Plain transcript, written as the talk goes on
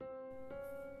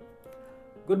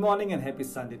Good morning and happy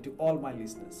Sunday to all my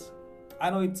listeners. I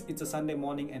know it's a Sunday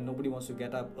morning and nobody wants to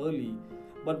get up early,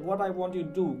 but what I want you to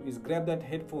do is grab that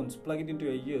headphones, plug it into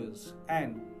your ears,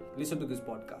 and listen to this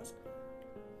podcast.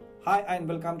 Hi and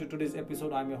welcome to today's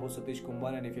episode. I'm your host Satish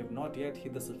Kumar, and if you have not yet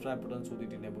hit the subscribe button so that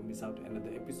you never miss out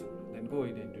another episode, then go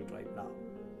ahead and do it right now.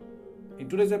 In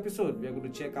today's episode, we are going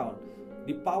to check out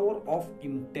the power of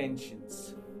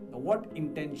intentions. Now, what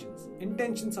intentions?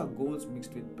 Intentions are goals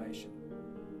mixed with passion.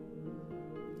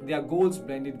 They are goals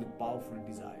blended with powerful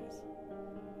desires.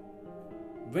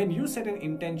 When you set an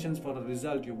intentions for a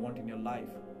result you want in your life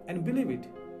and believe it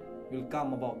will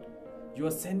come about, you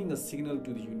are sending a signal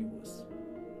to the universe.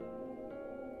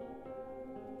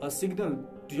 A signal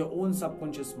to your own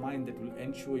subconscious mind that will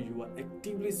ensure you are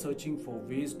actively searching for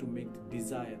ways to make the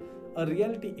desire a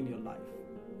reality in your life.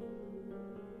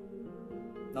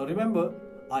 Now remember,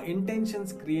 our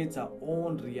intentions creates our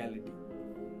own reality.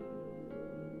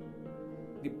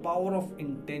 The power of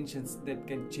intentions that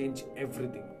can change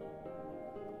everything.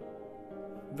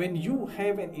 When you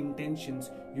have an intentions,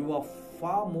 you are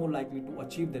far more likely to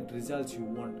achieve the results you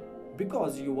want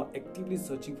because you are actively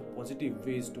searching for positive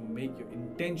ways to make your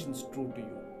intentions true to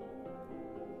you.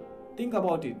 Think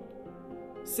about it.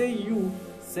 Say you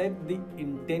set the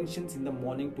intentions in the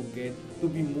morning to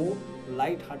be more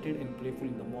light-hearted and playful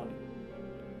in the morning.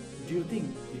 Do you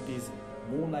think it is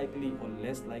more likely or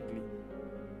less likely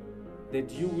that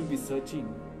you will be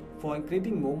searching for and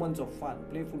creating moments of fun,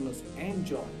 playfulness and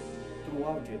joy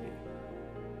throughout your day?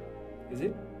 Is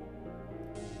it?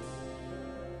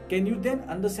 Can you then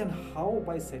understand how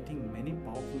by setting many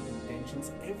powerful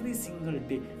intentions every single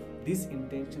day, these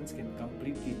intentions can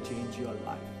completely change your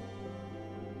life?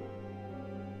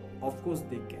 Of course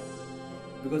they can.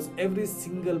 Because every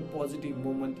single positive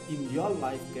moment in your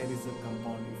life carries a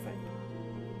compound effect.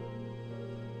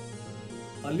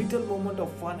 A little moment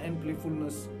of fun and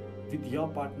playfulness with your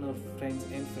partner, friends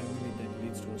and family that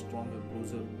leads to a stronger,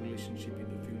 closer relationship in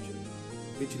the future,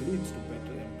 which leads to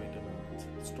better and better moments,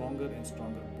 stronger and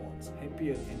stronger bonds,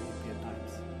 happier and happier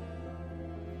times.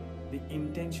 The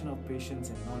intention of patience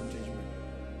and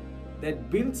non-judgment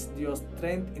that builds your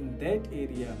strength in that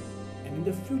area, and in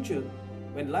the future,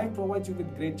 when life provides you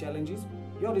with great challenges,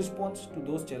 your response to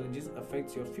those challenges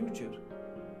affects your future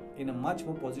in a much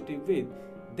more positive way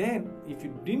than if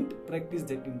you didn't practice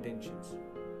that intentions.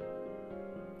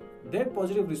 That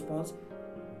positive response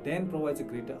then provides a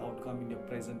greater outcome in your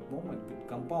present moment, which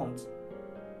compounds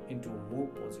into a more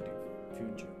positive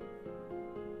future.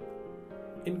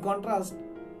 In contrast,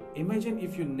 imagine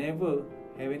if you never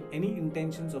have any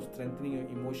intentions of strengthening your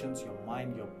emotions, your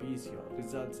mind, your peace, your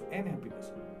results and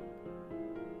happiness.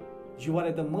 You are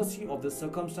at the mercy of the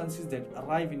circumstances that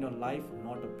arrive in your life,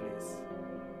 not a place.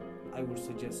 I would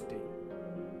suggest stay.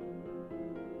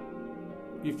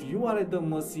 If you are at the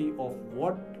mercy of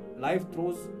what life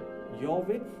throws your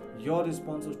way, your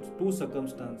responses to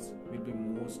circumstance will be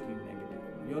mostly negative.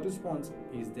 Your response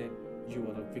is that you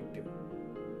are a victim.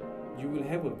 You will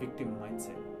have a victim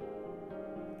mindset,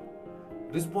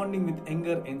 responding with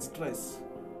anger and stress.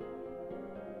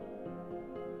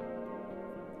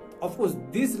 Of course,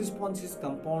 these responses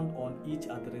compound on each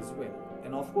other as well,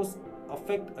 and of course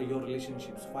affect your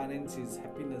relationships, finances,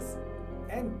 happiness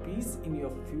and peace in your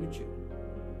future.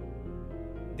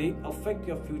 They affect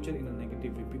your future in a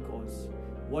negative way because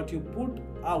what you put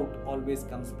out always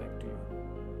comes back to you.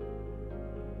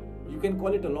 You can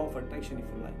call it a law of attraction if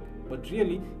you like, but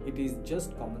really it is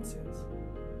just common sense.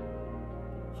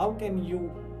 How can you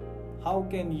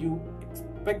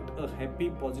expect a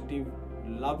happy, positive,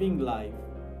 loving life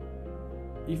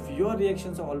if your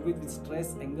reactions are always with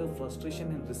stress, anger, frustration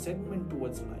and resentment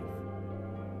towards life?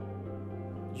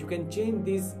 You can change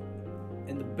this,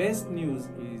 and the best news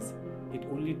is it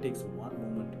only takes one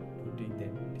moment to take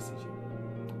that decision.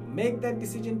 Make that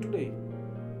decision today.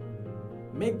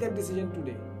 Make that decision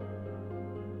today.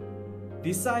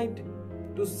 Decide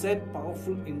to set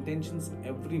powerful intentions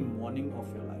every morning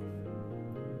of your life.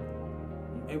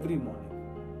 Every morning.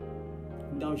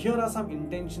 Now here are some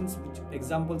intentions, which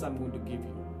examples I'm going to give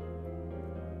you.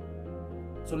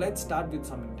 So let's start with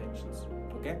some intentions.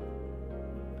 Okay?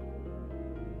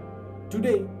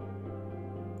 Today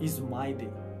is my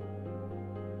day.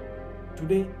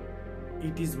 Today,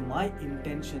 it is my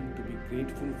intention to be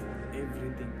grateful for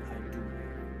everything I do.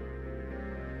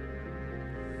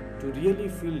 To really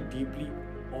feel deeply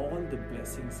all the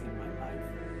blessings in my life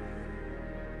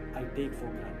I take for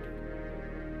granted,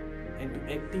 and to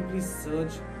actively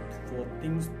search for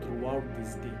things throughout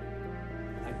this day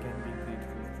I can be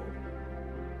grateful for.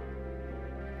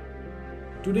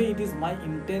 Today it is my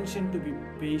intention to be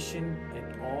patient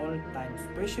at all times,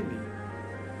 especially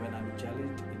when I'm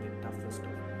challenged in the toughest of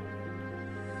moments.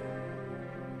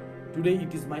 Today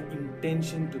it is my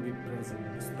intention to be present,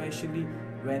 especially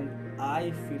when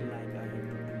I feel like I have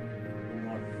to do,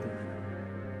 not do.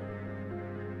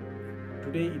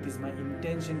 Today it is my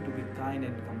intention to be kind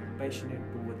and compassionate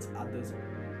towards others,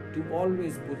 to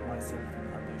always put myself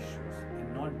in others' shoes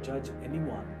and not judge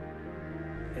anyone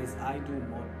as I do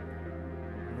not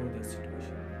know their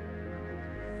situation.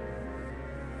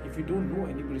 If you don't know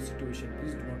anybody's situation,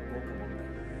 please do not talk about them.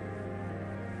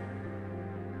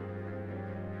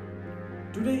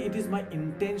 Today it is my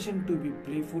intention to be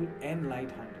playful and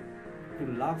light-hearted, to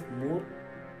laugh more,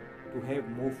 to have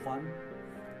more fun,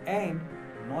 and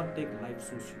not take life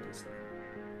so seriously.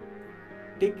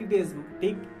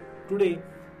 Today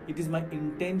it is my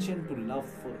intention to love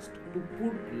first, to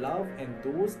put love and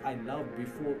those I love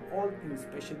before all things,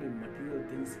 especially material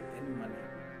things and money.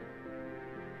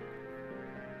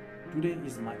 Today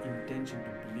is my intention to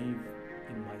believe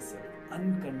in myself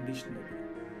unconditionally,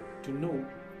 to know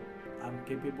I'm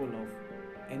capable of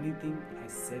anything I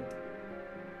set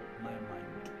my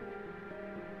mind to.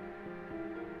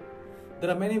 There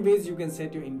are many ways you can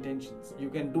set your intentions. You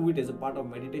can do it as a part of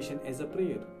meditation, as a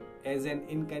prayer, as an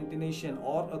incantation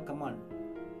or a command.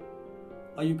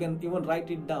 Or you can even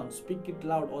write it down, speak it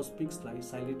loud or speak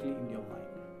silently in your mind.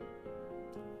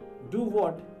 Do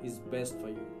what is best for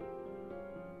you.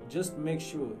 Just make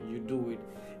sure you do it.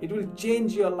 It will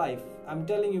change your life. I'm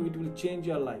telling you, it will change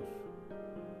your life.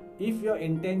 If your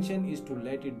intention is to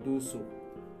let it do so.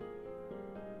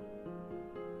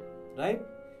 Right?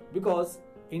 Because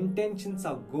intentions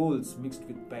are goals mixed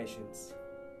with passions.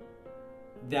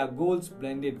 They are goals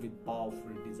blended with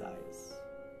powerful desires.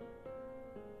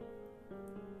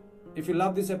 If you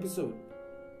love this episode,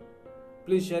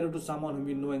 please share it to someone whom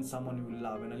you know and someone you will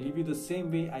love. And I leave you the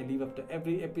same way I leave after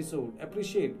every episode.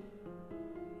 Appreciate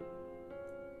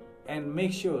and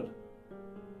make sure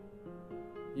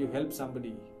you help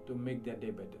somebody to make their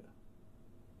day better.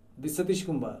 This is Satish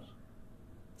Kumar,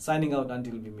 signing out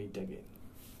until we meet again.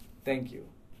 Thank you.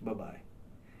 Bye-bye.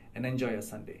 And enjoy your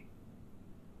Sunday.